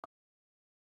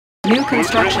New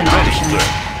construction options.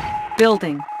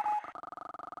 Building.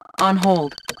 On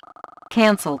hold.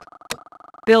 Cancelled.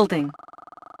 Building.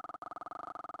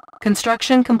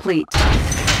 Construction complete.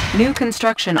 New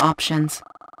construction options.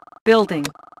 Building.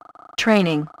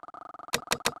 Training.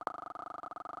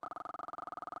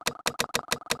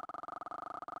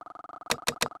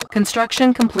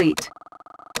 Construction complete.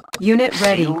 Unit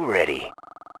ready. Ready.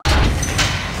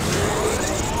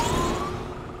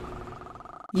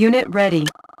 Unit ready.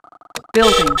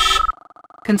 Building.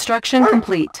 Construction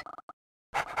complete.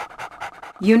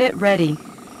 Unit ready.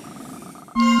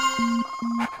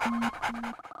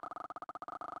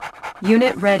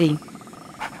 Unit ready.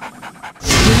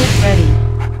 Unit ready.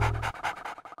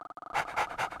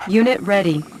 Unit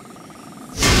ready.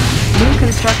 New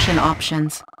construction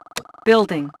options.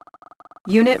 Building.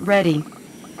 Unit ready.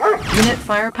 Unit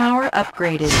firepower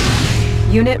upgraded.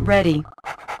 Unit ready.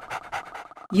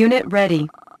 Unit ready.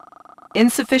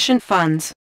 Insufficient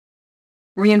funds.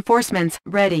 Reinforcements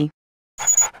ready.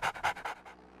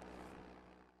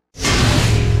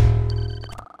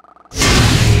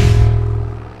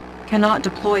 Cannot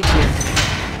deploy here.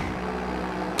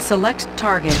 Select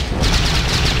target.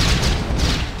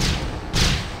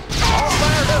 All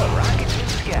fired up, rockets in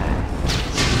the sky.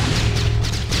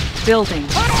 Building.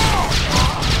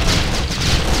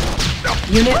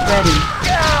 Unit ready.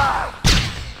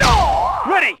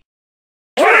 Ready!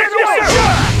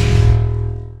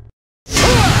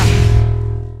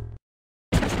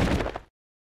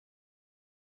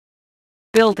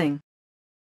 Building.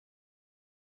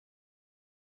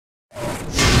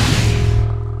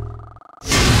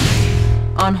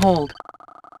 On hold.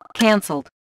 Cancelled.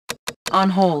 On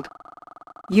hold.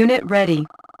 Unit ready.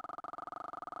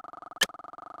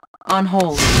 On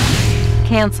hold.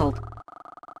 Cancelled.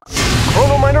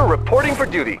 Chrono miner reporting for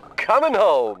duty. Coming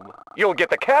home. You'll get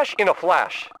the cash in a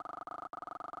flash.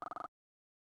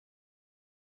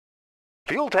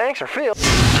 Fuel tanks are filled.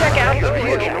 Check out the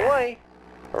vehicle away.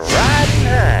 Riding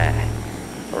high.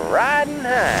 Riding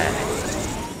high.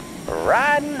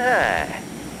 Riding high.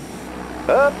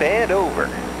 Up and over.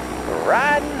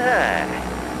 Riding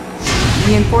high.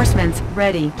 Reinforcements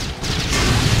ready.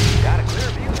 Got a clear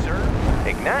view, sir.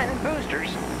 Igniting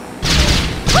boosters.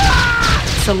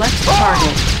 Select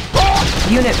target.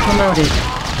 Unit promoted.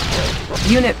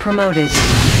 Unit promoted.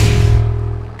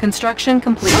 Construction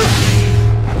complete.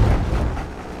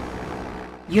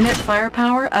 Unit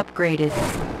firepower upgraded.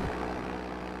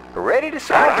 Ready to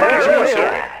serve.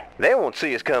 They won't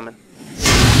see us coming.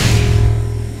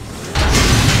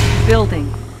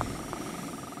 Building.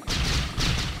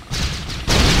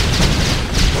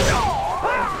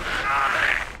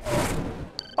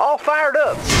 All fired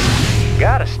up.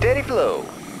 Got a steady flow.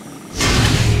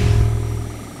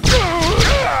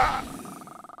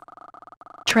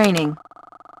 Training.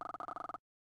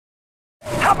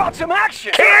 How about some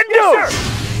action? Can do! Yes,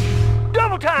 sir.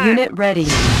 Double time! Unit ready.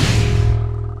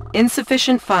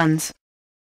 Insufficient funds.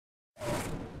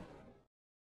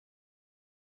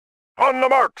 On the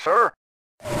mark, sir.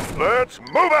 Let's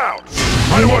move out.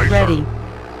 Unit ready.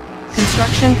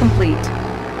 Construction complete.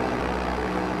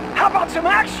 How about some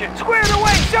action? Squared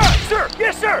away, sir! Sir!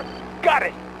 Yes, sir! Got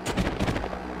it!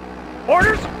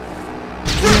 Orders?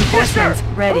 Reinforcements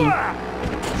ready.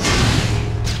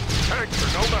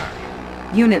 Tanks are no match.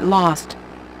 Unit lost.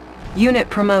 Unit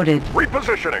promoted.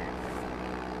 Repositioning.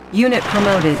 Unit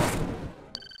promoted.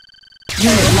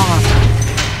 Unit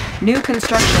lost. New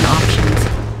construction options.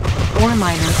 Ore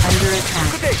miner under Good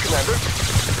attack. day, Commander.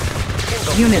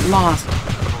 Unit lost.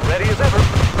 Ready as ever.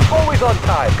 Always on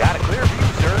time. Got a clear view,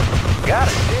 sir. Got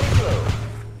a steady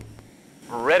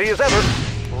flow. Ready as ever.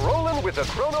 Rolling with a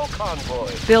chrono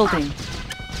convoy. Building.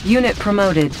 Unit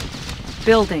promoted.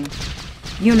 Building.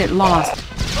 Unit lost.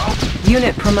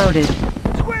 Unit promoted.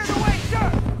 Squared away,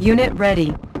 sir! Unit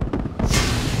ready.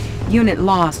 Unit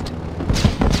lost.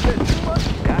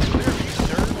 Got a clear view,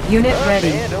 sir. Unit Up ready.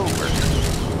 and over.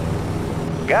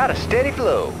 Got a steady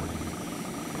flow.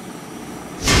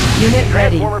 Unit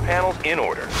ready. Transformer panels in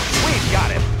order. We've got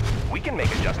it. We can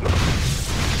make adjustments.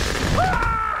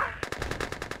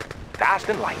 Fast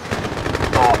and light.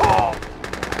 Oh!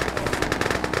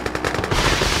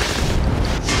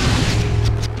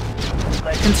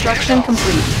 Construction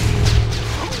complete.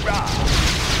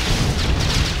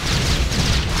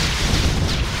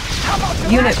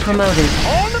 Unit promoted.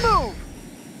 On the move!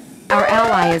 Our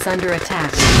ally is under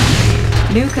attack.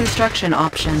 New construction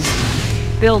options.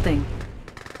 Building.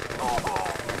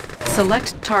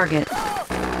 Select target.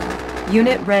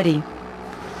 Unit ready.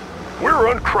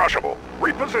 We're uncrushable.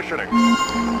 Repositioning.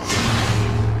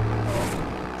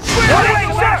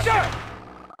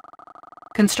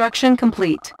 Construction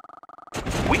complete.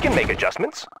 We can make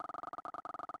adjustments.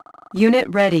 Unit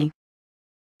ready.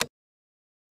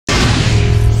 We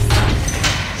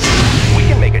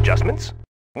can make adjustments.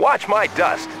 Watch my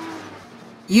dust.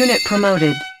 Unit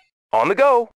promoted. On the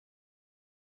go.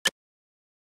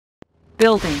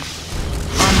 Building.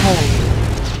 On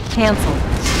hold. Cancel.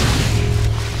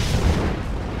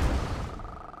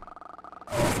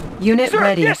 Unit Sir,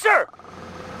 ready. yes, sir!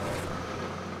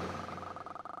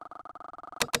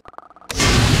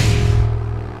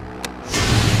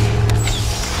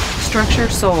 Structure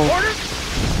sold. Order?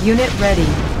 Unit ready.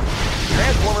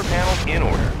 Transformer panels in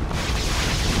order.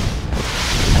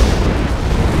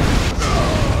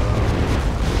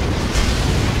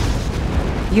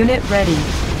 Unit ready.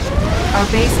 Our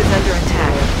base is under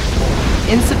attack.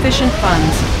 Insufficient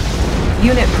funds.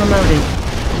 Unit promoted.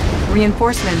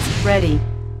 Reinforcements ready.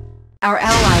 Our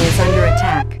ally is under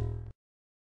attack.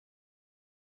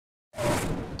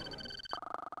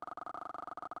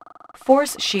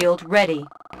 Force shield ready.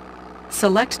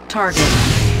 Select target.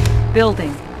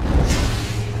 Building.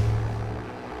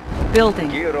 Building.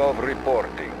 Gear of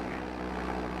reporting.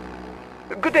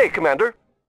 Good day, Commander.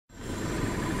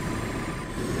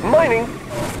 Mining.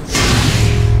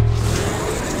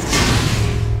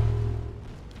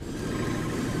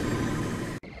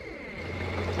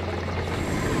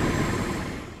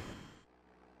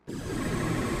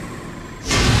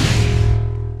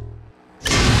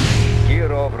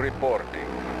 Gear of reporting.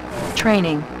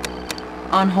 Training.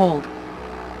 On hold.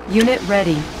 Unit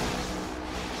ready.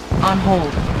 On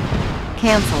hold.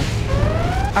 Cancel.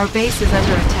 Our base is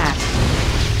under attack.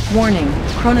 Warning.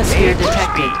 Chronosphere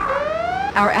detected.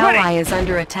 Our ally is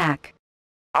under attack.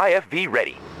 IFV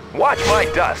ready. Watch my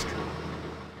dust.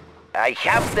 I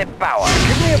have the power.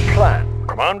 Give me a plan.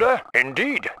 Commander,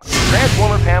 indeed.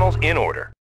 Transformer panels in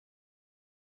order.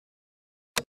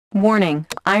 Warning.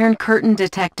 Iron curtain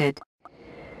detected.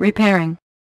 Repairing.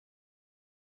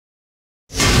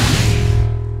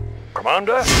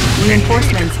 Commander,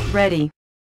 Reinforcements ready.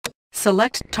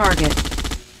 Select target.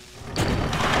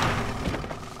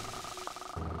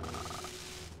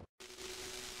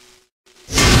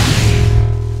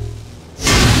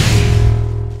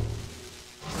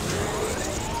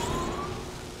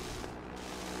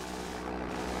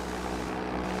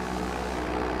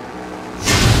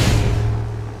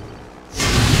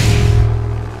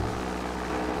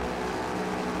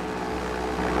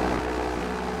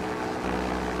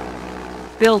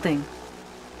 Building.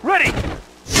 ready!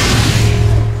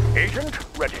 Agent,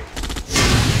 ready.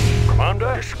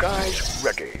 Commander, disguise,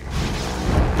 ready.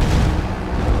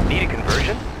 Need a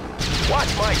conversion? Watch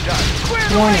my dust. Clear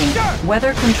the way, Warning. sir!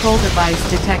 Weather control device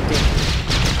detected.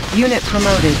 Unit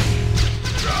promoted.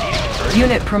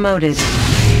 Unit promoted.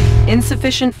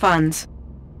 Insufficient funds.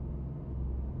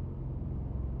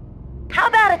 How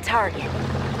about a target?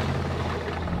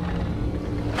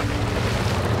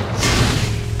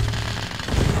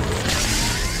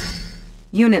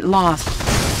 Unit lost.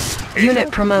 Unit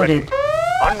Agent promoted.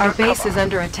 ready. Our base Undercover. is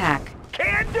under attack.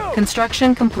 Can do!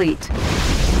 Construction complete.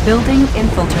 Building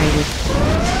infiltrated.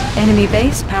 Enemy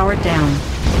base powered down.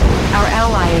 Our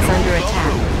ally is under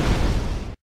attack.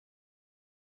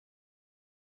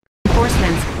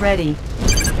 Reinforcements ready.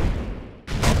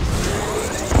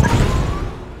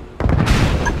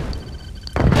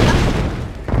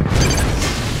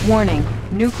 Warning.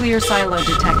 Nuclear silo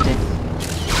detected.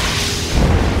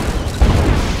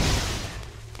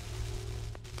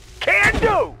 Can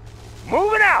do!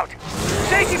 Moving out!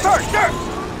 Safety first, sir!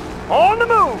 On the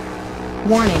move!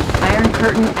 Warning. Iron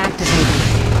curtain activated.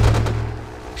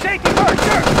 Safety first,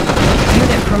 sir!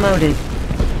 Unit promoted.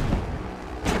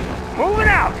 Moving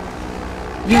out!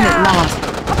 Unit lost.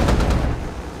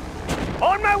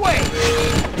 On my way!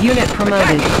 Unit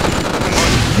promoted.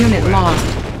 Unit lost.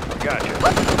 Gotcha.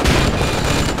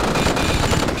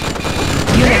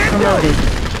 Unit promoted.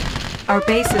 Our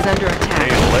base is under attack.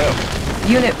 Tail left.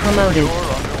 Unit promoted.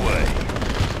 You're underway.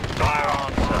 Fire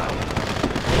on sight.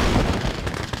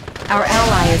 Our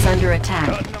ally is under attack.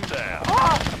 Cutting them down.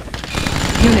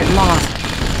 Unit lost.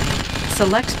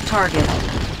 Select target.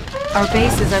 Our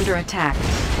base is under attack.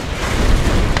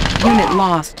 Unit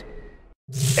lost.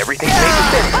 Everything's made to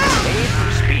fit. Made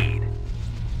for speed.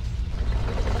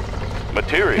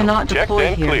 Material Cannot checked deploy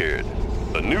and here. cleared.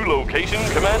 A new location,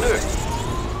 Commander?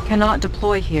 Cannot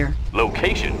deploy here.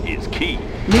 Location is key.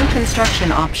 New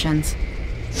construction options.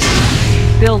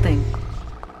 Building.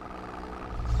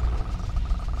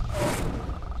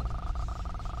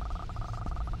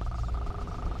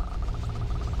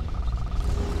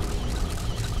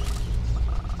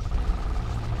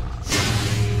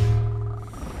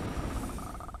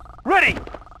 Ready!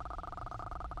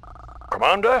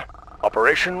 Commander,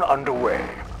 Operation underway.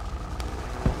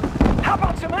 How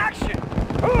about some action?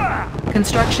 Hooah!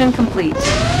 Construction complete.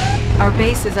 Our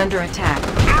base is under attack.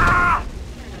 Ah!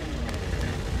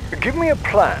 Give me a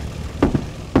plan.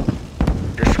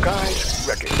 Disguise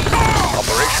ready.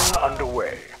 Operation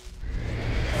underway.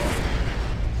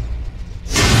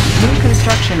 New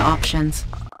construction options.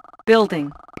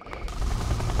 Building.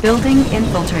 Building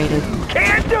infiltrated.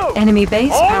 Can do! Enemy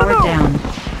base On the powered move!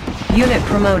 down. Unit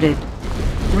promoted.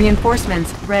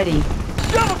 Reinforcements ready.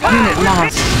 Double time! Unit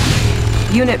lost.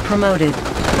 Unit promoted.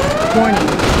 Warning,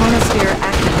 chronosphere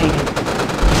activated.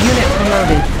 Unit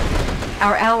promoted.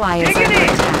 Our ally is Take it under in.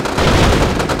 attack.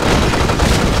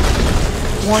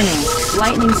 Warning,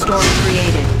 lightning storm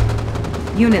created.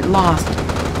 Unit lost.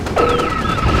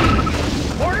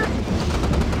 Order?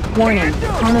 Warning,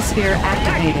 chronosphere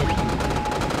activated.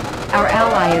 Our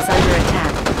ally is under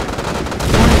attack.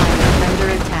 Onlin is under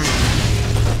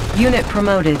attack. Unit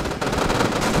promoted.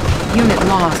 Unit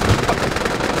lost.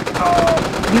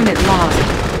 Unit lost.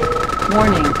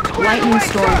 Warning, lightning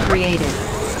storm created.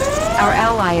 Our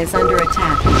ally is under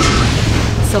attack.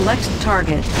 Select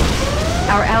target.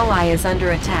 Our ally is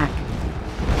under attack.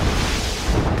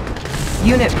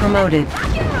 Unit promoted.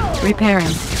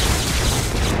 Repairing.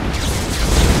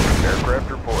 Aircraft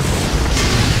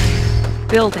reporting.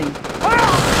 Building.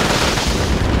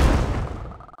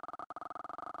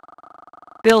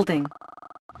 Building.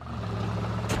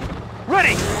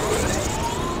 Ready!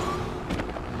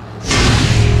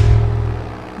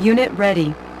 Unit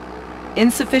ready.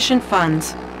 Insufficient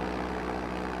funds.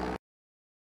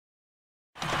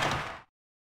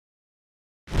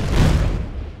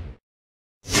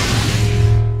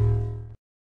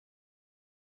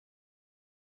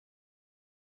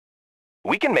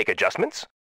 We can make adjustments.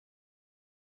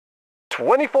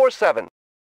 24/7.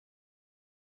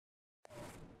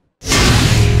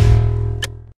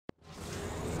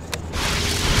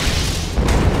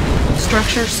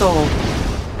 Structure sold.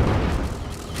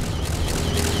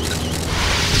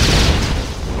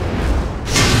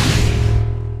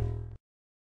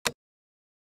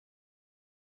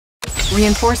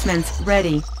 Reinforcements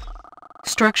ready.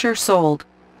 Structure sold.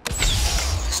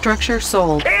 Structure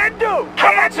sold. Can do!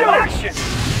 Can do! Action!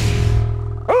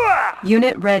 Hooah!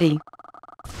 Unit ready.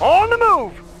 On the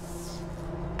move!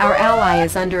 Our ally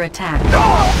is under attack.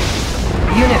 Oh!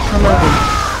 Unit promoted.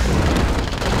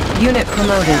 Unit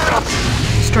promoted.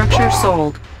 Structure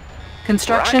sold.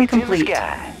 Construction Rockets in the complete.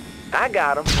 sky. I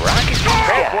got them. Rockets in the sky.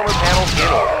 Transformer panels in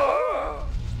order.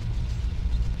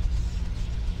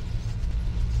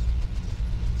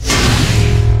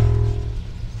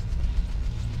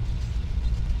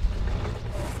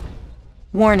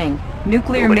 Warning.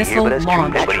 Nuclear Nobody missile here but us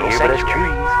launched. trees. Nobody here but us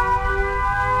trees.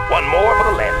 One more for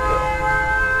the landfill.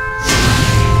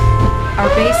 Our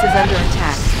base is under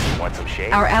attack. Want some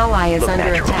shade? Our ally is Look under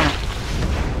natural. attack.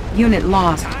 Unit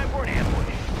lost. Time for an ambush.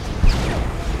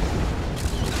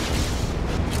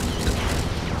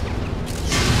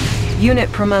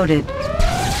 Unit promoted.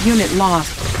 Unit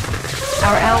lost.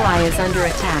 Our ally is under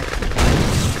attack.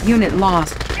 Unit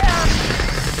lost.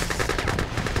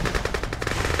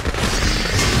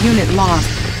 Unit lost.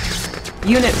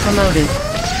 Unit promoted.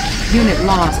 Unit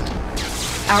lost.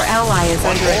 Our ally is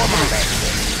One under more for the attack.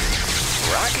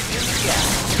 landfill. Rockets in the sky.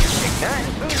 Ignite.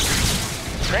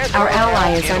 Transformer Our ally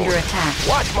panels is in under order. attack.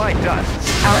 Watch my dust.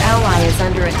 Our ally is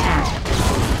under attack.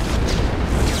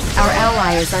 Our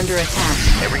ally is under attack.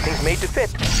 Everything's made to fit.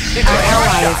 Our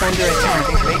ally is under attack.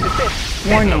 Everything's made to fit.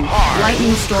 Warning, Hit them hard.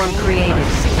 lightning storm created.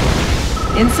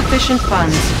 Insufficient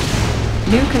funds.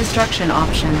 New construction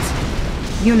options.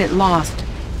 Unit lost.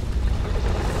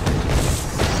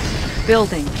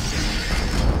 Building.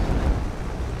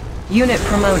 Unit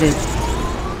promoted.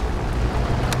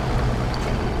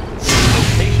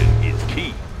 Location is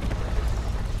key.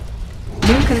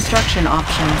 New construction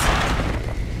options.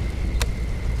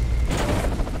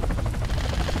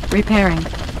 Repairing.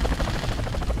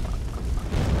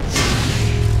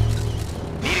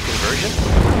 Need a conversion?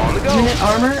 On the go. Unit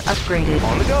armor upgraded.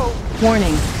 On the go.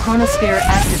 Warning, chronosphere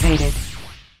activated.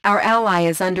 Our ally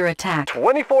is under attack.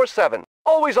 24/7.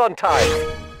 Always on time.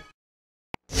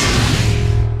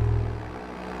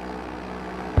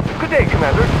 Good day,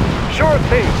 Commander. Sure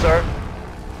thing, sir.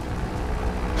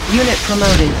 Unit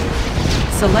promoted.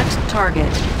 Select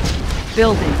target.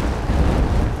 Building.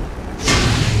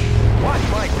 Watch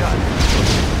my dust.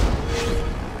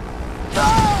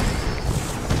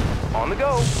 On the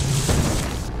go.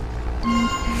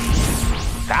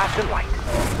 Fast and light.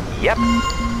 Yep.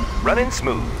 Running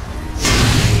smooth.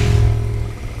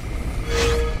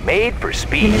 Made for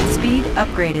speed. Unit speed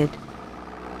upgraded.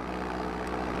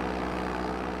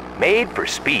 Made for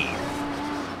speed.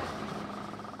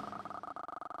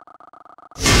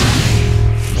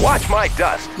 Watch my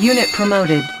dust. Unit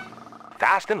promoted.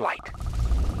 Fast and light.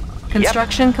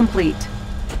 Construction complete.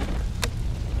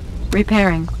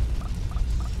 Repairing.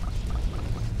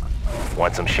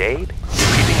 Want some shade?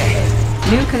 Creeping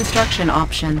ahead. New construction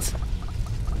options.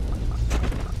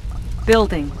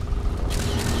 Building.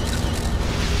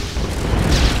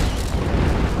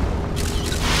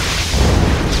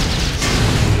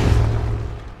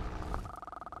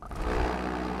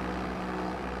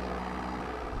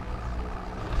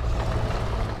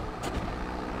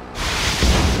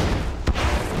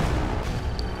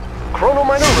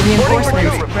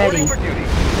 Reinforcements ready.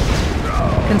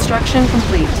 Construction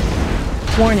complete.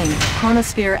 Warning,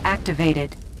 chronosphere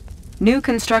activated. New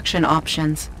construction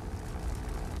options.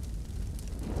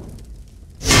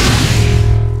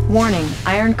 Warning,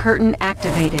 Iron Curtain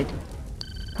activated.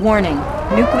 Warning,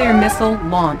 nuclear missile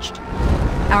launched.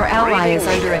 Our ally is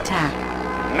under attack.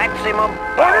 Maximum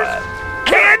Orders!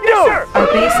 Can do! Our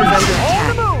base is under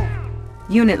attack.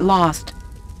 Unit lost.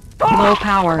 Low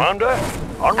power. Commander,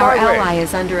 on Our my way. ally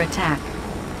is under attack.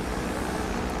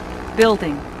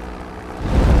 Building.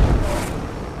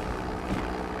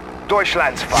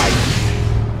 Deutschland's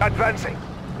finest. Advancing.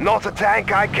 Not a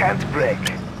tank I can't break.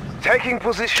 Taking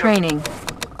position. Training.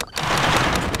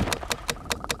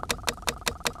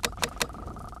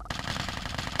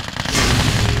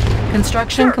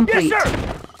 Construction Sir, complete. Yes,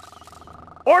 sir.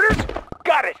 Orders?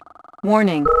 Got it.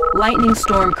 Warning, lightning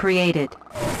storm created.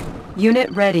 Unit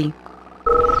ready.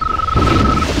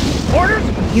 Orders?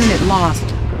 Unit lost.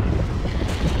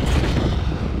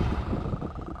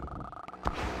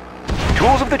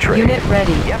 Tools of the trade. Unit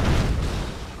ready. Yep.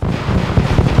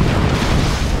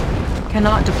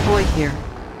 Cannot deploy here.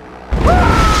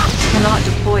 Cannot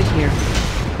deploy here.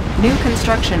 New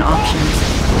construction options.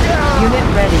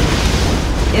 Unit ready.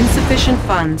 Insufficient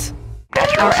funds.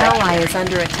 Natural Our selection. ally is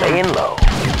under Laying attack. low.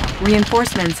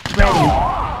 Reinforcements ready.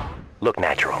 Look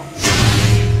natural.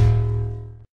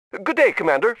 Good day,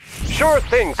 Commander. Sure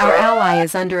thing, sir. Our ally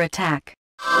is under attack.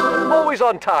 Always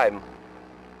on time.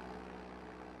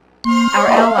 Our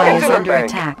ally is Into the under bank.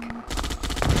 attack.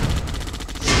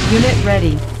 Unit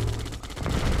ready.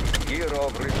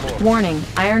 Warning,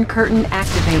 Iron Curtain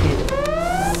activated.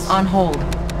 On hold.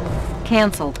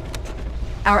 Cancelled.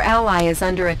 Our ally is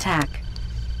under attack.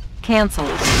 Cancelled.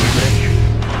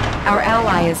 Our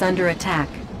ally is under attack.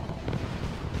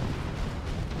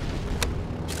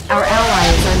 Our ally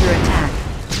is under attack.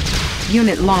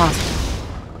 Unit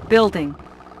lost. Building.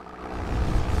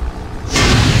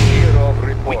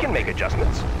 We can make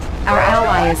adjustments. Our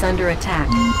ally is under attack.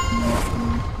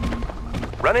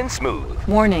 Running smooth.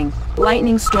 Warning,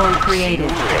 lightning storm created.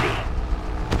 Ready.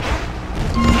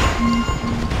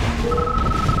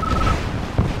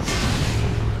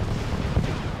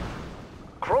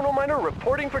 Chronominer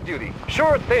reporting for duty.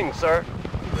 Sure thing, sir.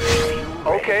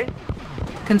 Okay.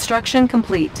 Construction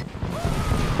complete.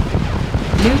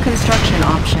 New construction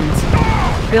options.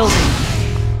 Building.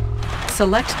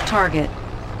 Select target.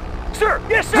 Sir!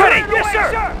 Yes, sir! Ready! Yes,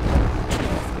 sir!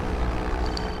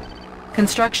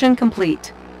 Construction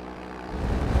complete.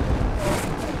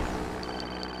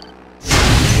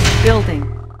 Building.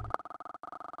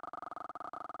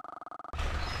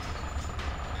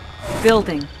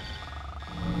 Building.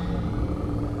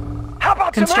 How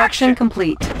about Construction some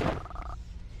complete.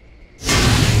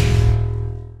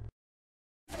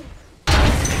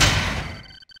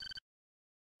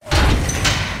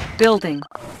 Building.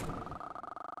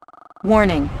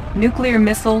 Warning, nuclear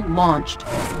missile launched.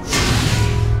 action?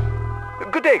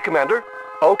 Good day, Commander.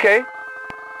 Okay.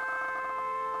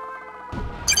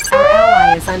 Our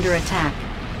ally is under attack.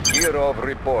 Year of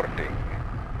reporting.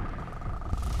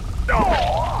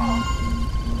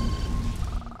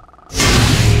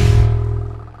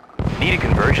 Need a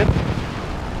conversion?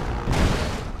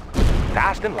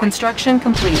 Fast and light. Construction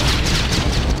complete.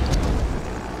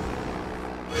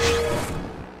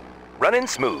 Running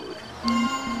smooth.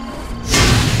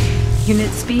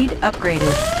 Unit speed upgraded.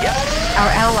 Yep. Our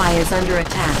ally is under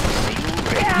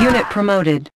attack. Unit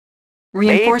promoted.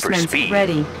 Reinforcements speed.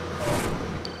 ready.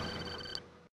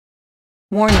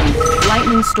 Warning,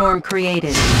 lightning storm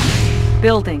created.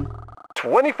 Building.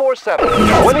 24/7.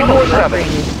 Unit speed 24/7.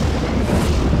 upgraded.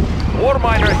 Ore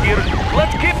miner here.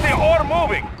 Let's keep the ore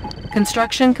moving.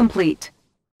 Construction complete.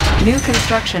 New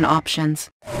construction options.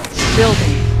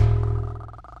 Building.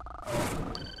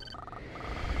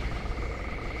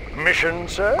 Mission,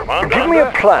 sir? Give me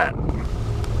a plan.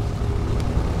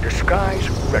 Disguise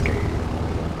ready.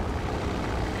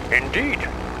 Indeed.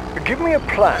 Give me a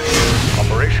plan.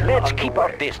 Operation Let's keep our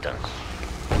underway. distance.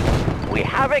 We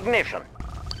have ignition.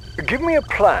 Give me a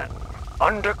plan.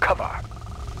 Undercover.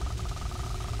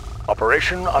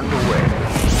 Operation underway.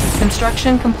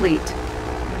 Construction complete.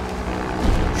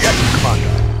 Yes,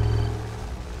 Commander.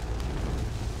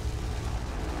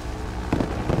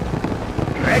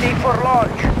 Ready for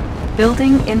launch.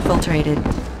 Building infiltrated.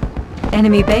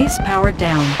 Enemy base powered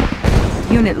down.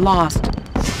 Unit lost.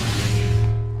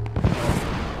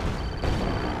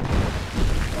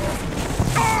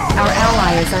 Our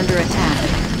ally is under attack.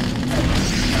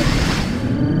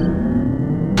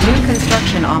 New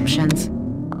construction options.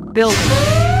 Building.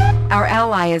 Our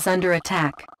ally is under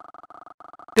attack.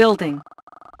 Building.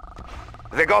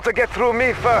 They got to get through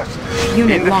me first.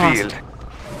 Unit In the lost. field.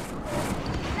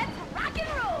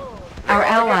 Our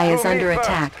ally is under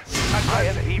attack.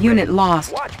 Unit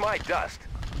lost. Watch my dust.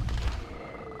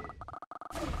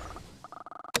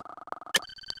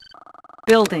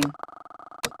 Building.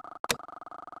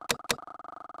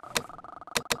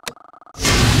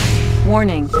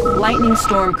 Warning, lightning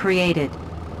storm created.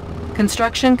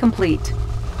 Construction complete.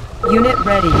 Unit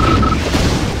ready.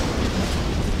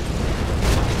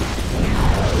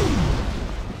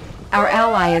 Our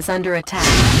ally is under attack.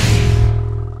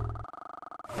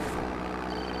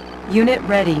 Unit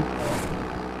ready.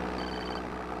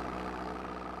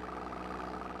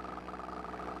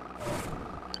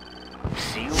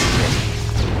 Seal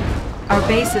ready. Our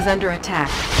base is under attack.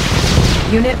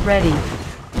 Unit ready.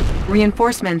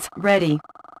 Reinforcements ready.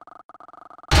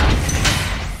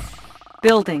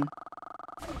 Building.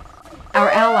 Our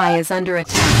ally is under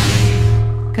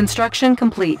attack. Construction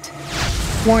complete.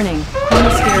 Warning,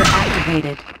 chronosphere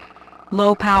activated.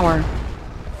 Low power.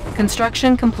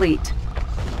 Construction complete.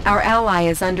 Our ally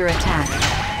is under attack.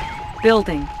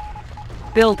 Building.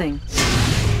 Building.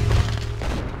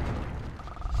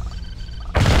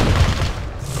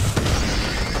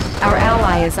 Our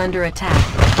ally is under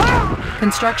attack.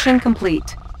 Construction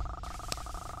complete.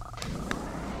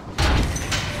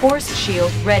 Force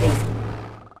shield ready.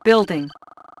 Building.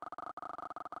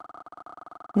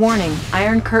 Warning,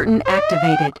 Iron Curtain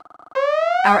activated.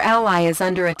 Our ally is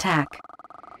under attack.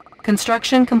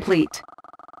 Construction complete.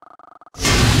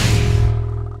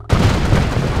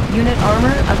 Unit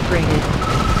armor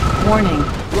upgraded. Warning,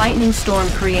 lightning storm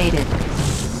created.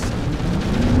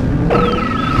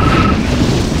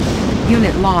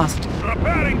 Unit lost.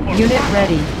 Unit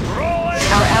ready.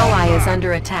 Our ally is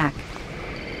under attack.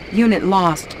 Unit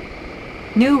lost.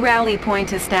 New rally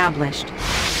point established.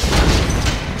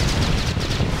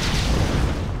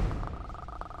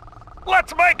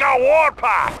 Let's make a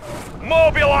warpath!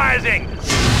 Mobilizing!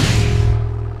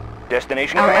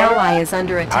 Destination Our Commander? ally is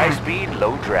under attack. High speed,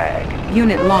 low drag.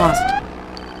 Unit lost.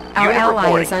 Our Unit ally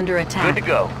reporting. is under attack. Good to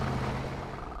go.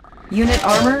 Unit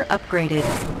armor upgraded.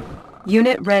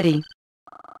 Unit ready.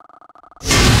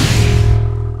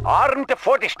 Armed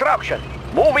for destruction.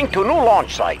 Moving to new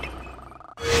launch site.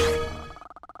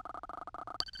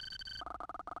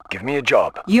 Give me a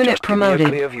job. Unit Just give me promoted. a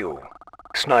clear view.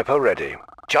 Sniper ready.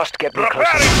 Just get me Preparing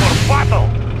closer. for battle!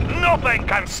 Nothing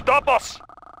can stop us!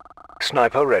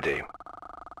 Sniper ready.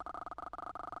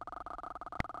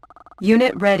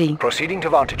 Unit ready. Proceeding to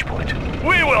vantage point.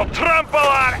 We will trample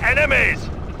our enemies!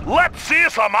 Let's see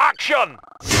some action!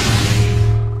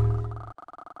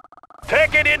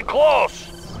 Take it in close!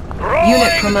 Rolling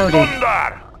Unit promoted.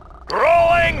 Thunder!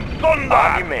 Rolling thunder!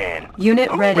 Argument. Unit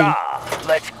ready. Hoorah!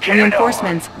 Let's get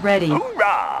Reinforcements ready. it on.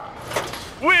 Hoorah!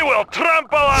 We will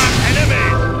trample our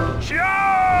enemies!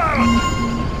 Charge!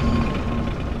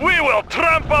 We will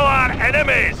trample our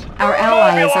enemies! Our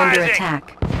ally is under Mobilizing!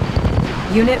 attack.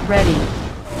 Unit ready.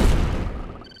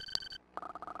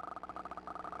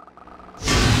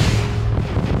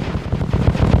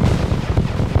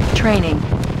 Training.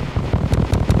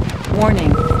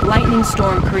 Warning, lightning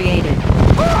storm created.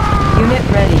 Unit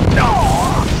ready.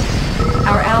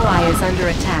 Our ally is under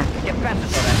attack.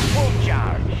 Defenses are at full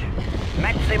charge.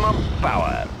 Maximum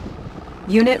power.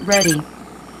 Unit ready.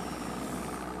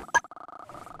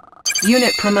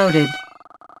 Unit promoted.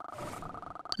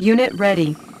 Unit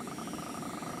ready.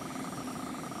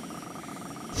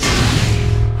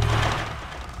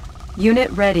 Unit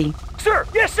ready. Sir!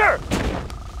 Yes, sir!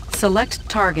 Select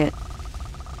target.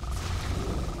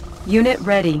 Unit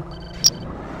ready.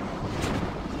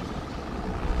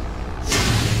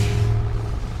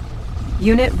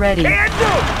 Unit ready. Can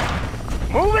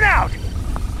do! Moving out!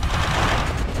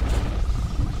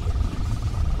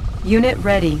 Unit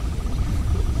ready.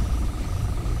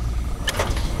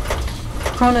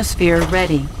 Chronosphere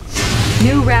ready.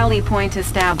 New rally point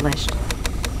established.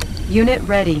 Unit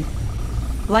ready.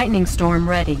 Lightning storm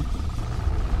ready.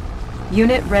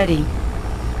 Unit ready.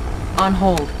 On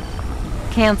hold.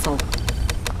 Cancelled.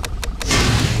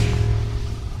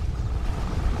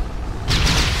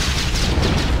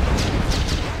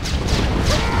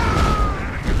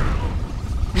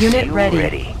 Unit you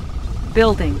ready.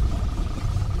 Building.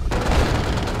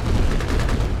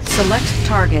 Select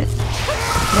target.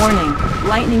 Warning,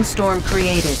 lightning storm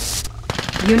created.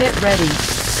 Unit ready.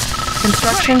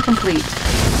 Construction complete.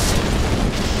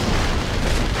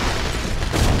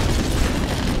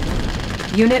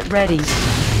 Unit ready.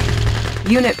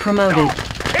 Unit promoted.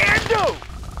 Can do!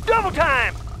 Double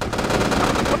time!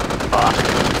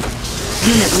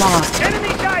 Unit lost. Enemy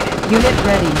sighted! Unit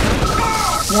ready.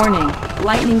 Warning,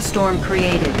 lightning storm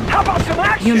created. How about some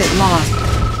action? Unit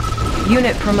lost.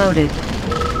 Unit promoted.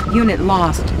 Unit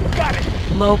lost. Got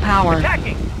it! Low power.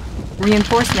 Attacking!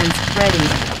 Reinforcements ready.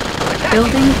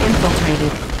 Building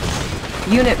infiltrated.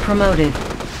 Unit promoted.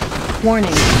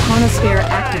 Warning, chronosphere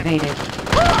activated.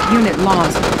 Unit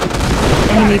lost.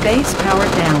 Enemy base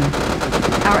powered down.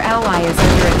 Our ally is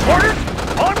under attack. Orders!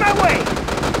 On my way!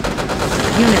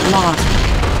 Unit lost.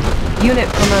 Unit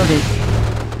promoted.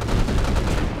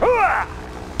 Hooah!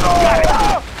 Got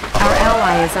it! Our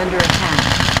ally is under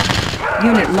attack.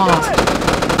 Unit lost.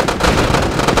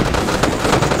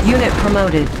 Unit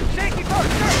promoted. Safety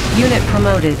first, sir! Unit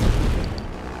promoted.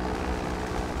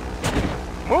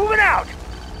 Moving out!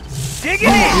 Dig it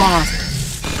Unit in! lost.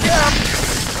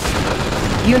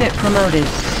 Unit promoted.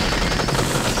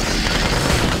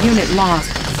 Unit lost.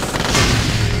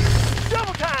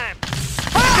 Double time!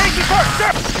 Safety first,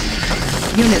 sir!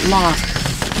 Unit lost.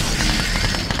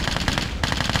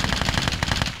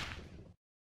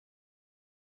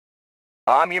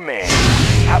 I'm your man.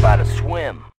 How about a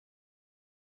swim?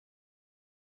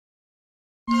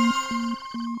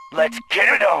 Let's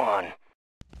get it on.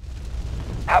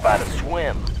 How about a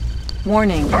swim?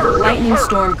 Warning, lightning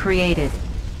storm created.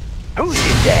 Who's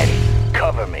your daddy?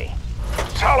 Cover me.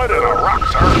 Solid as a rock,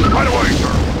 sir. Right away,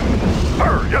 sir.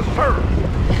 Sir, yes, sir.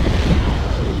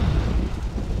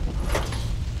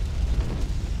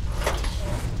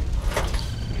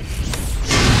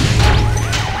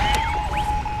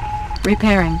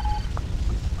 Repairing.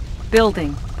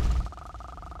 Building.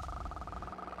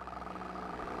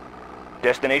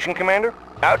 Destination, Commander?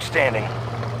 Outstanding.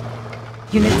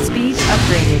 Unit speed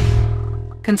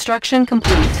upgraded. Construction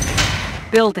complete.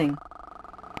 Building.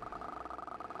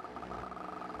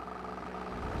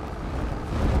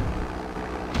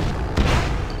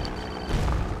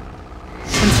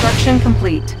 Construction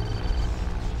complete.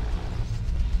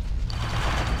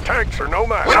 Tanks are no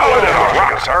match. Solid as a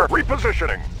rock, sir.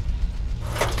 Repositioning.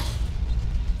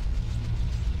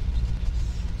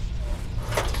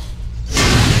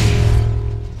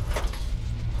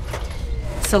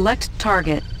 Select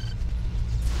target.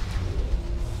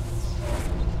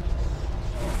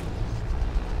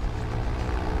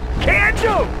 Can do!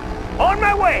 On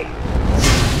my way!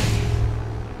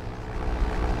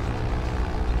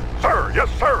 Sir, yes,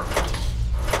 sir.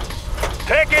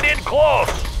 Take it in close.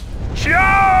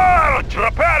 Charge!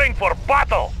 Preparing for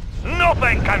battle.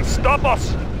 Nothing can stop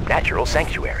us. Natural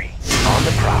sanctuary. On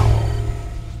the prowl.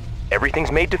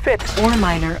 Everything's made to fit. Ore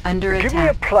miner under Give me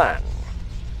a attack. plan.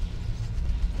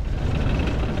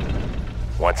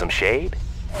 Want some shade?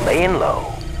 Laying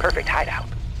low. Perfect hideout.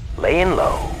 Laying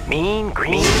low. Mean,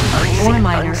 green, Ore unseen,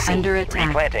 miner unseen. under attack.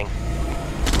 Replanting.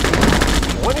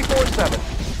 24/7.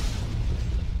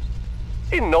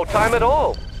 In no time at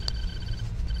all.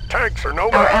 Tanks are no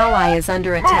Our match. ally is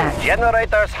under attack.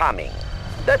 Generators humming.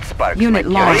 That sparks Unit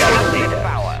my lost. curiosity.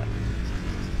 Power.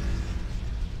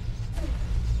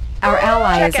 Our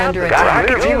ally is Check out under the attack.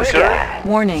 rocket view, sir.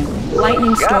 Warning,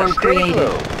 lightning storm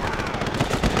created.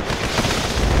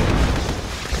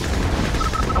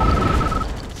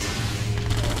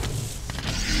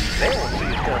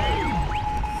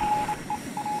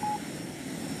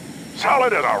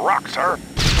 Solid as a rock, sir.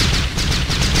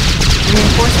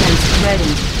 Reinforcements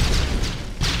ready.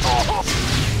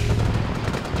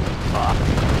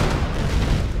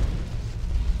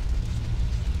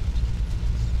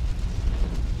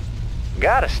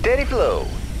 Got a steady flow.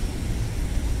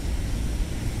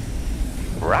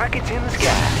 Rockets in the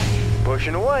sky.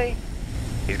 Pushing away.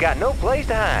 He's got no place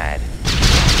to hide.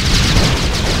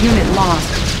 Unit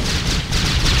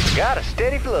lost. Got a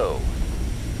steady flow.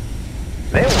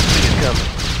 They won't see us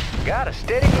coming. Got a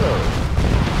steady flow.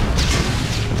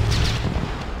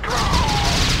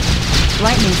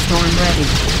 Lightning storm ready.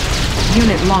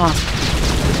 Unit lost.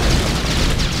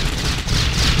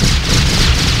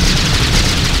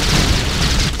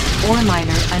 Ore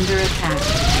miner under attack.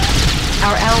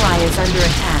 Our ally is under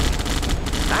attack.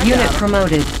 Unit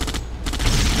promoted.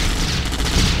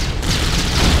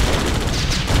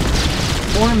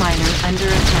 Ore miner under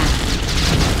attack.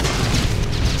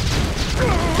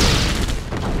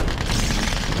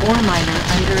 Ore miner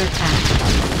under attack.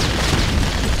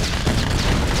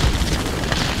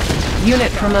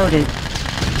 Unit promoted.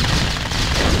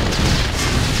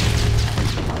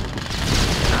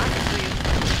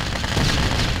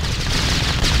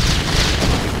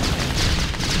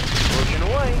 Pushing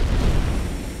away.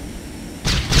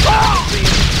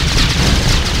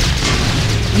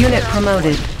 Unit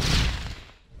promoted.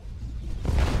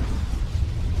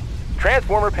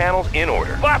 Transformer panels in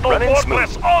order. Battle Running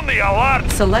Fortress smooth. on the alert!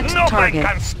 Select Nothing target.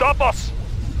 can stop us!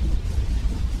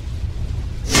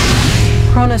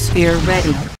 Chronosphere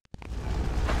ready.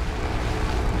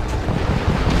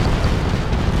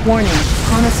 Warning,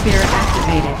 chronosphere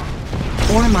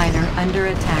activated. Ore miner under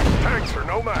attack. Tanks are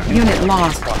no match. Unit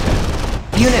lost.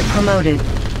 Unit promoted.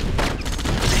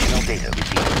 Additional data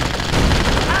received.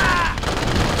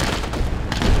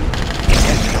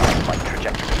 Intensifying flight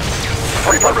trajectory.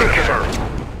 Affirmative, sir.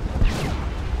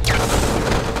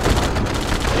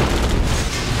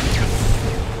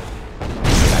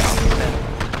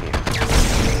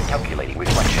 Calculating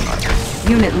reflection marker.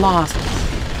 Unit lost.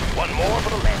 One more for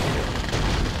the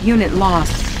landing. Unit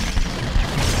lost.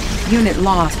 Unit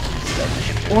lost. Let the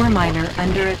ship Ore miner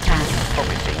under attack.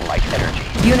 focusing light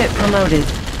energy. Unit promoted.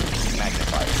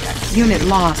 Magnifier active. Unit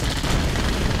lost.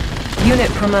 Unit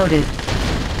promoted.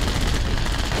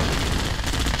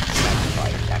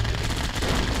 Magnifiers active.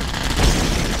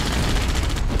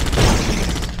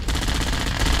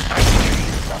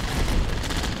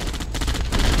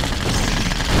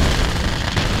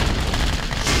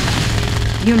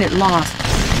 Unit lost.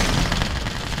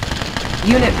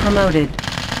 Unit promoted.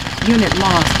 Unit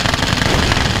lost.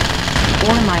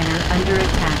 Ore miner under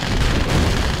attack.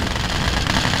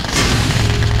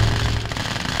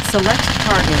 Select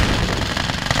target.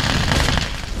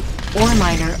 Ore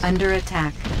miner under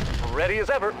attack. Ready as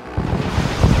ever.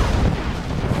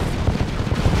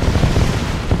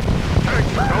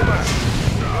 Tanks are no match.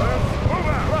 Move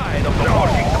out. Pride of the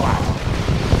working class.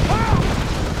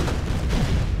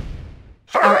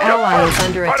 Sir, Our yes, ally sir. is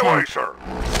under Right away, attack. sir.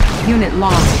 Unit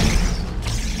lost.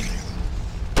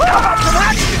 How about some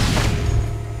action?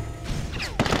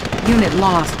 Unit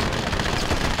lost.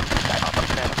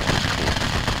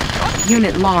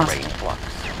 Unit lost. Terrain flux.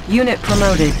 Unit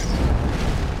promoted.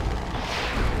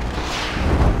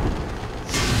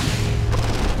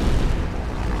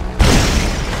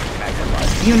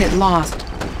 Unit lost.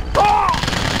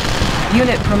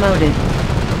 Unit promoted.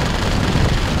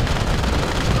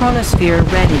 Chronosphere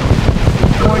ready.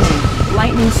 Warning,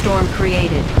 lightning storm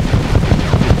created.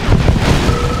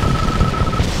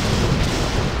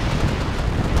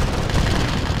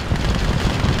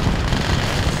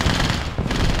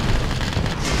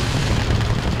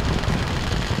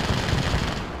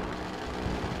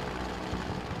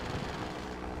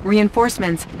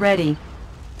 Reinforcements ready.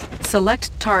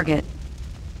 Select target.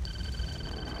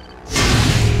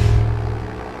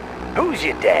 Who's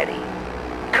your daddy?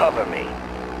 Cover me.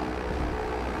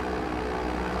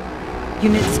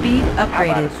 Unit speed How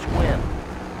about a upgraded. swim?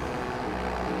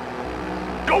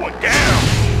 Going down.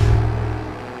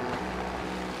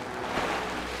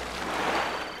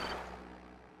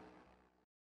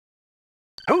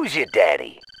 Who's your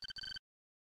daddy?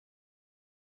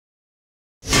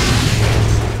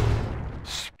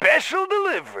 Special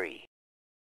delivery.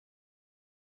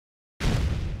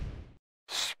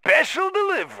 Special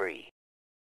delivery.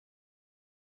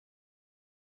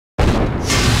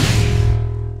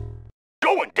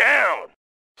 Going down.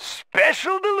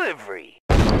 Special delivery.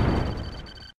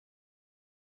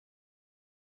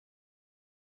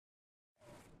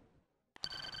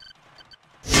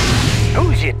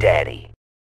 Who's your daddy?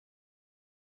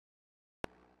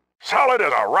 Solid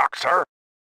as a rock, sir.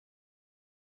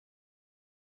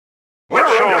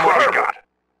 Let's show them what we got.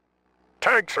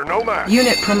 Tanks are no match.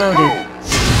 Unit promoted.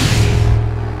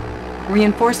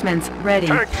 Reinforcements ready.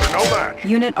 Tanks are no match.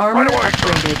 Unit armor Right away, sir.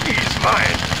 upgraded. He's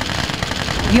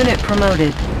mine. Unit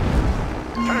promoted.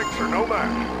 Tanks are no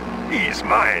match. He's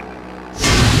mine.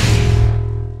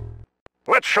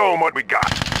 Let's show them what we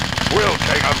got. We'll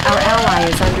take them. Our ally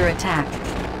is under attack.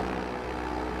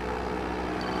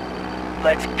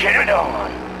 Let's get it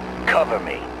on. Cover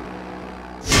me.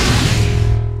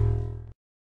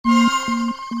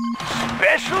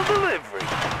 Special delivery.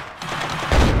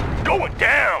 Going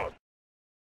down.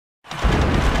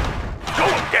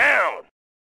 Going down.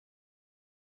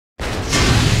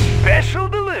 Special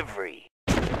delivery.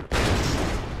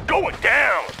 Going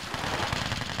down.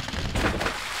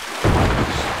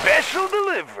 Special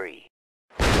delivery.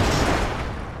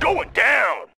 Going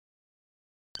down.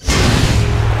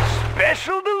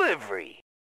 Special delivery.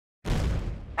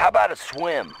 How about a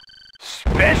swim?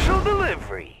 Special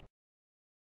delivery.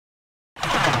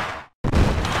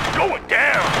 Going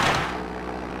down.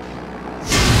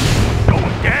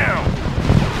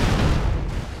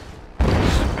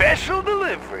 Special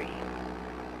delivery.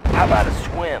 How about a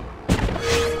swim?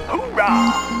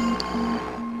 Hoorah!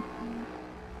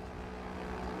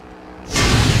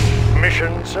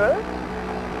 Mission, sir?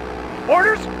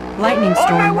 Orders? Lightning On my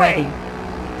storm way. ready.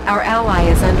 Our ally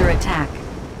is under attack.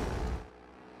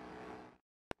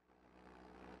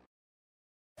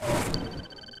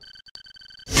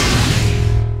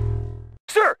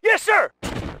 Sir, yes, sir!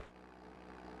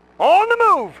 On the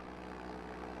move!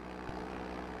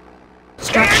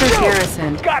 Structure Can do.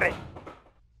 garrisoned. Got it!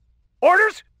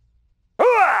 Orders?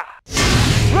 Hooah!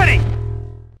 Ready!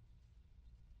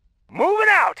 Moving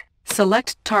out!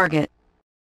 Select target.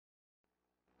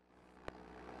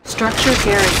 Structure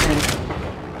garrisoned.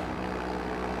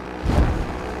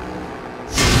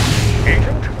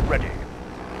 Agent ready.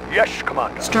 Yes,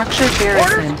 Commander. Structure Orders?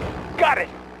 garrisoned. Got it!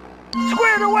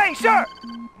 Squared away, sir!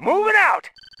 Moving out!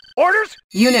 Orders?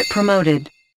 Unit promoted.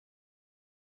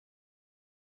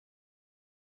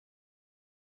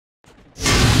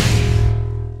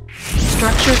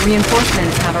 Structure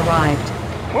reinforcements have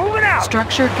arrived. Moving out!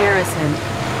 Structure garrisoned.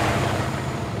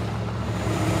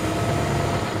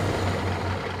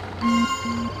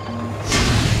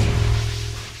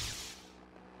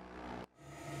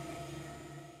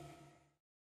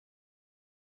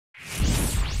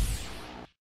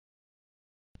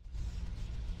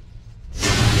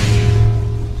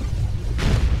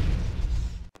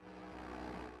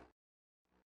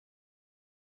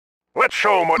 Let's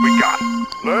show them what we got.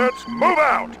 Let's move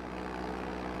out.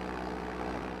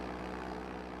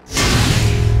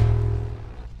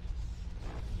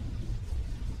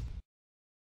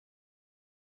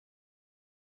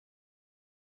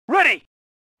 Ready!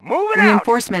 Moving out!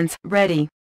 Reinforcements ready.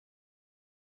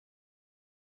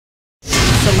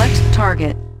 Select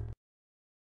target.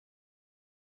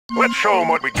 Let's show them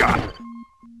what we got.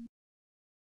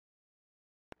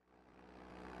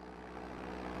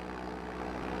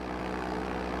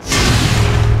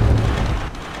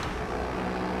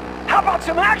 How about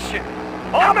some action?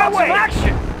 On my way! Some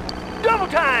action? Double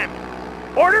time!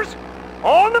 Orders?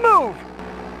 On the move!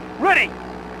 Ready!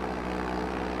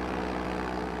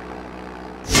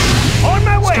 On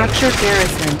my way! Structure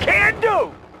garrisoned. Can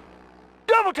do!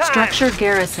 Double time! Structure Sir,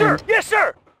 garrisoned. yes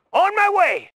sir! On my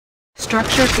way!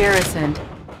 Structure garrisoned.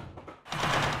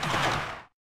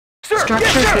 Sir, Structure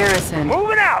yes sir! garrisoned.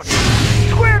 Moving out!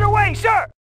 Squared away, sir!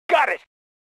 Got it!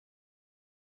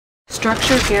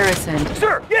 Structure garrisoned.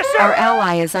 Sir, yes sir! Our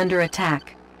ally is under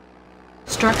attack.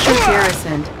 Structure Hooah!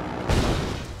 garrisoned.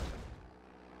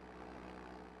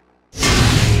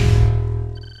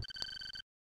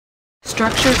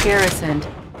 Structure garrisoned.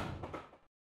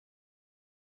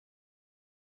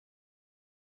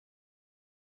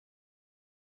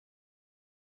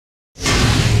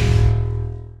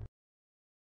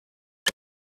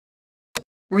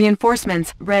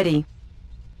 Reinforcements ready.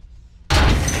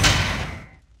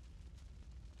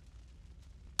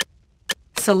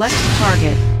 Select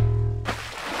target.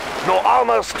 No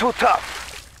armor's too tough.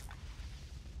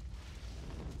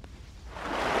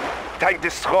 Tank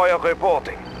destroyer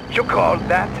reporting. You call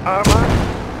that armor?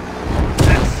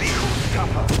 Let's see who's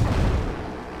tougher.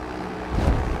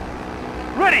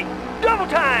 Ready! Double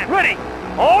time! Ready!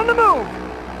 On the move!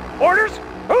 Orders?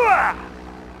 Hooah!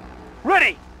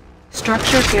 Ready!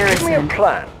 Structure Give me a garrisoned.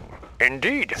 plan.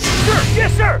 Indeed. Sir,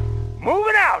 yes sir!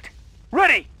 Moving out!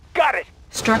 Ready! Got it!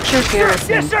 Structure Sir, garrisoned.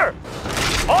 yes sir!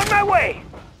 On my way!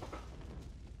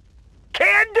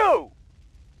 Can do!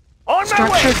 On my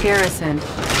Structure way! garrisoned.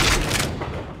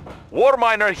 War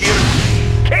miner here.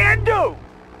 Can do!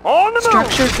 On the move!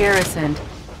 Structure garrisoned.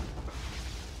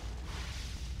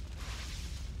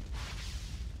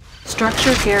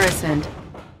 Structure garrisoned.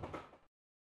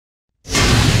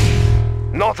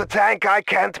 Not a tank I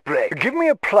can't break. Give me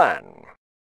a plan.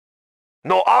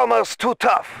 No armor's too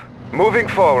tough. Moving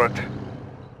forward.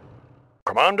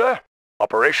 Commander,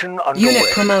 operation underway.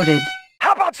 Unit promoted.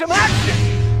 How about some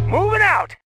action? Moving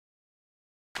out!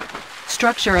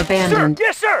 Structure Sir, abandoned.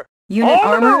 yes sir! Unit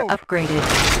On the armor move!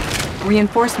 upgraded.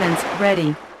 Reinforcements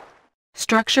ready.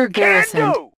 Structure Can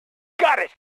garrisoned. do! Got it!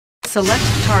 Select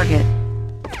target.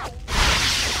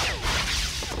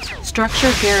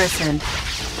 Structure garrisoned.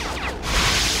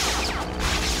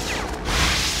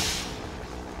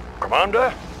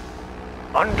 Commander,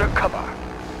 undercover.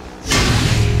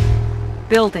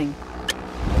 Building.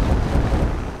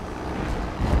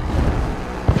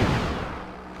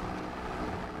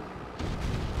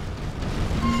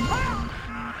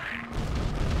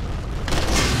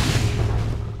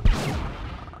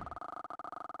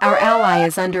 Our ally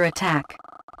is under attack.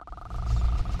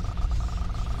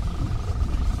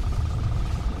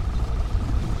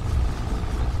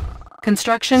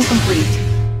 Construction complete.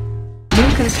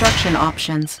 New construction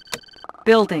options.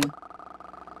 Building.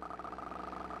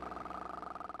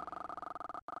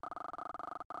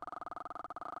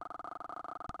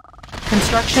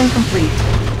 Construction complete.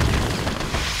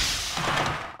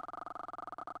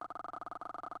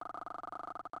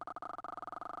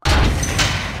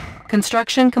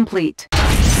 Construction complete.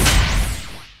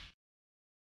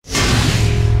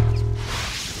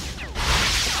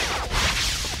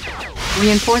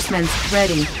 Reinforcements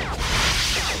ready.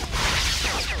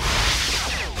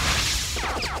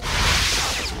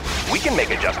 We can make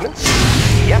adjustments.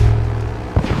 Yep.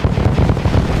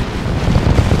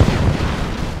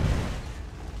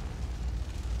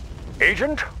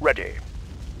 Agent ready.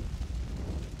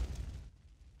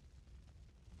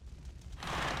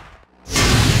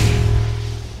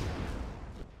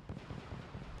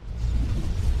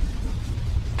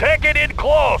 Take it in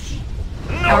close!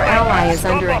 Our ally is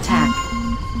under attack.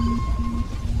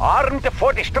 Armed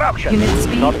for destruction. Unit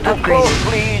speed Not too upgraded. close,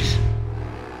 please.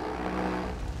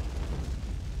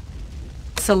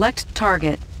 Select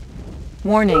target.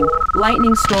 Warning,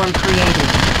 lightning storm created.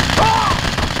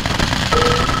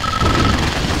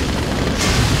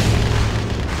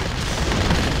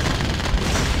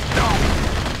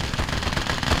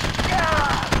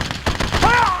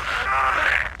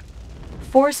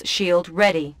 Force shield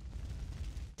ready.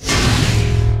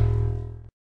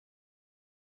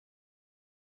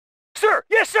 Sir!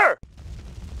 Yes, sir!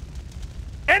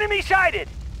 Enemy sighted!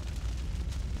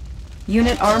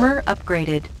 Unit armor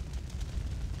upgraded.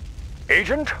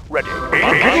 Agent ready. Give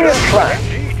me a plan.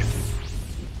 Indeed.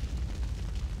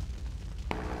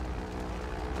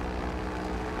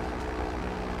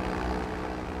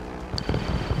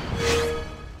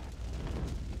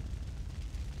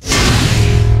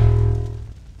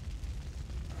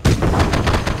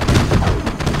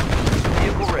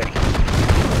 Vehicle ready.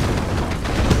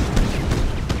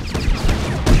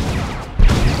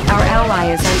 Our ally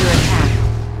is under attack.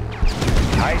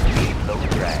 High speed, low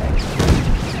drag.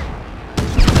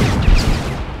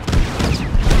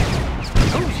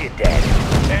 Who's your daddy?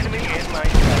 Enemy in my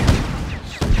sight.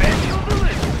 Special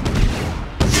delivery.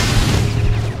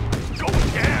 Going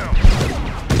down.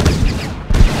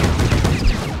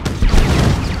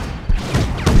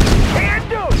 Can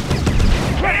do!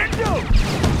 Can do!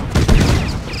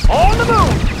 On the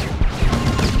move!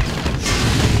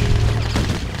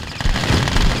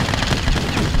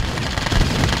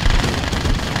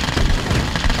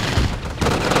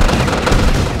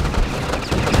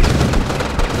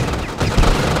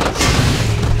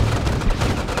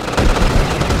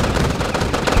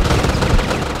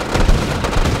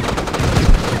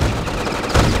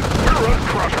 We're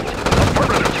uncrushable.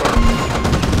 Affirmative, sir.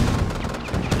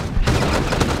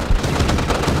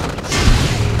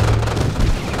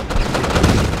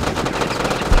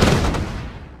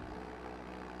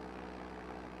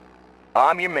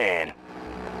 I'm your man.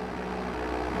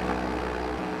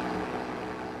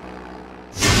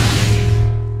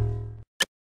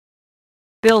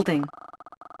 Building.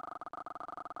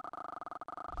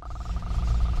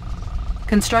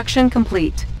 Construction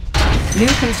complete. New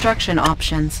construction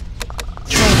options.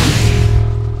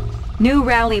 Training. New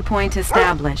rally point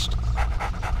established.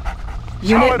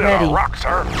 Unit Solid as a ready. rock,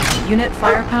 sir. Unit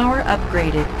firepower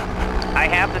upgraded. I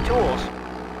have the tools.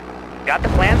 Got the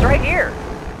plans right here.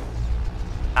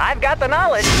 I've got the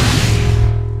knowledge.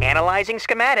 Analyzing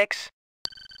schematics.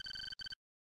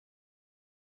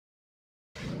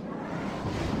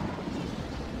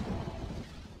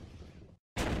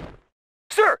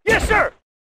 Sir! Yes, sir!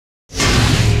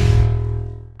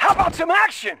 How about some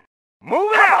action?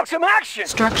 Moving out! How about some action?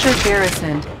 Structure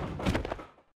garrisoned.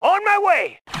 On my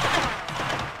way!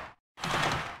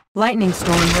 Lightning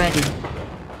storm ready.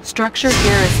 Structure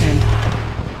garrisoned.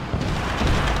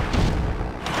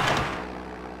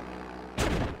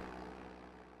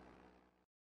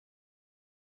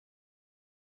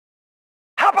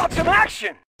 How about some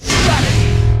action? Got it!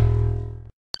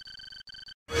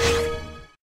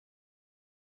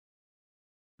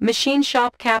 Machine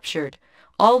shop captured.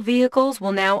 All vehicles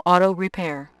will now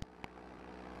auto-repair.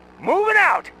 Moving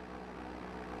out!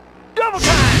 Double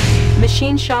time!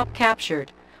 Machine shop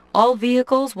captured. All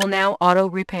vehicles will now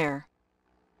auto-repair.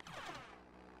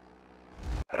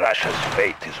 Russia's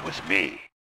fate is with me.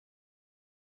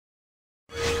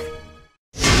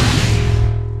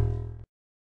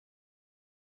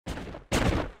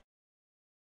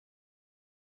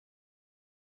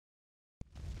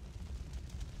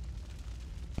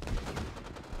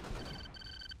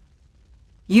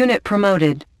 Unit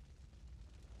promoted.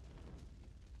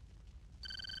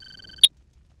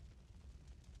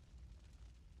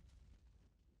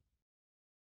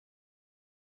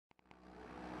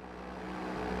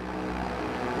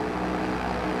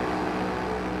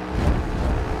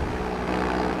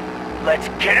 Let's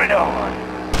get it on.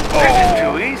 This is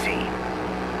too easy.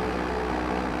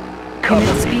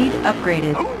 Unit speed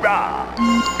upgraded. Hoorah!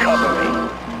 Cover me.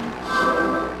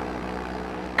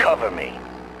 Cover me.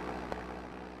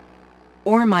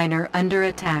 Ore miner under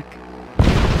attack.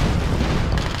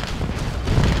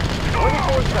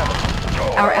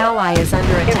 24/7. Our ally is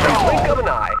under In the attack. blink of an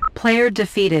eye. Player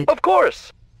defeated. Of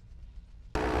course.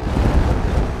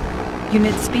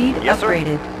 Unit speed Yes, sir.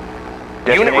 upgraded.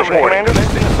 Unit reporting.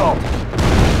 Commencing assault.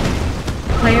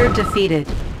 Player defeated.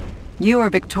 You are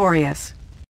victorious.